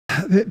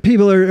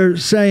People are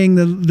saying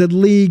the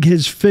league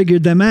has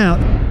figured them out.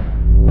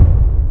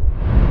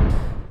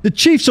 The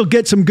Chiefs will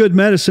get some good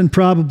medicine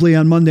probably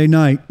on Monday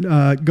night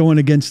going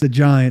against the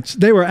Giants.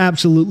 They were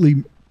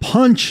absolutely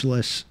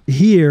punchless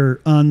here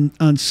on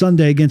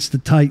Sunday against the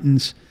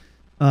Titans.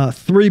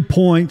 3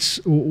 points,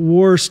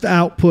 worst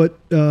output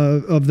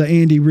of the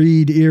Andy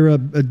Reid era,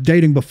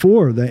 dating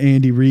before the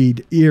Andy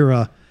Reid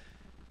era.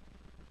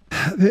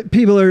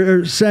 People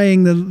are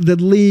saying the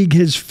league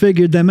has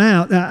figured them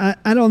out.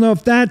 I don't know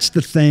if that's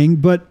the thing,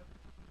 but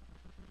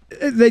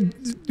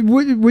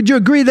would you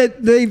agree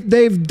that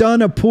they've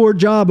done a poor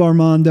job,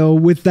 Armando,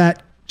 with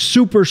that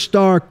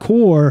superstar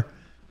core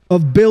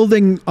of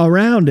building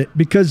around it?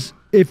 Because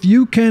if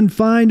you can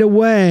find a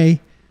way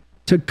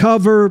to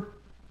cover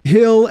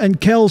Hill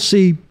and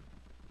Kelsey,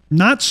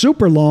 not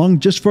super long,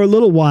 just for a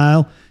little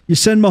while, you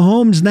send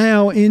Mahomes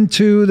now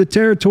into the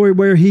territory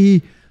where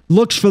he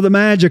looks for the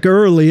magic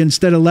early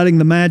instead of letting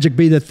the magic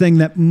be the thing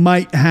that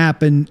might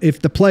happen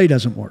if the play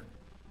doesn't work.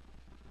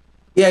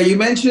 Yeah, you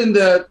mentioned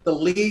the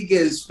league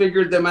has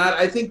figured them out.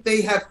 I think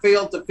they have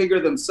failed to figure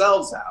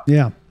themselves out.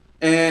 Yeah.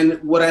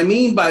 And what I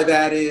mean by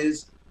that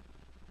is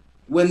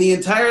when the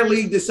entire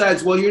league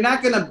decides, well, you're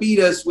not going to beat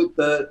us with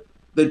the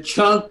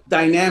chunk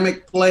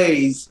dynamic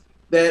plays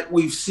that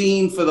we've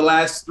seen for the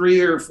last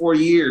 3 or 4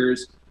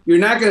 years. You're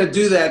not going to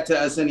do that to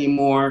us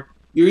anymore.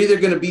 You're either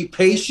going to be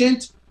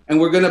patient and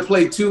we're going to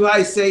play 2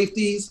 high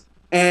safeties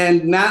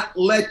and not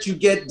let you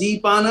get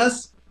deep on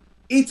us.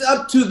 It's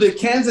up to the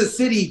Kansas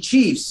City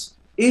Chiefs.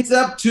 It's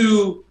up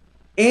to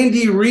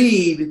Andy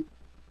Reid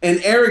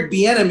and Eric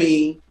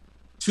Bieniemy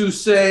to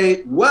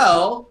say,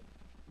 well,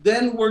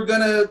 then we're going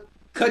to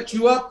cut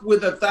you up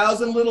with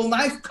 1,000 little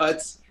knife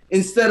cuts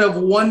instead of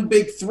one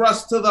big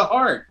thrust to the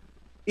heart.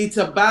 It's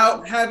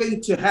about having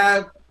to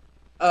have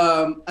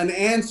an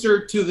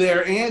answer to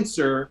their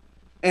answer.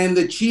 And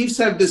the Chiefs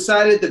have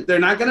decided that they're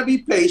not going to be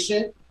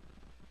patient.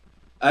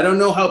 I don't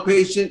know how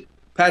patient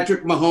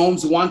Patrick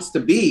Mahomes wants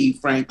to be,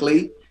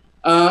 frankly.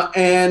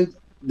 And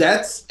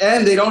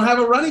they don't have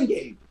a running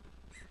game.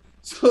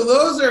 So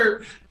those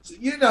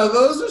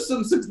are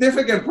some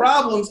significant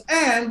problems.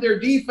 And their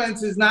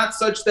defense is not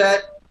such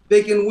that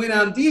they can win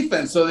on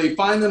defense. So they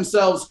find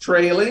themselves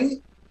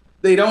trailing.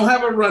 They don't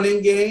have a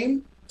running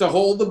game to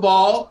hold the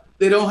ball.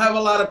 They don't have a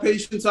lot of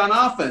patience on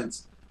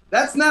offense.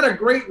 That's not a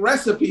great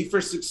recipe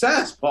for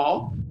success,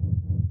 Paul.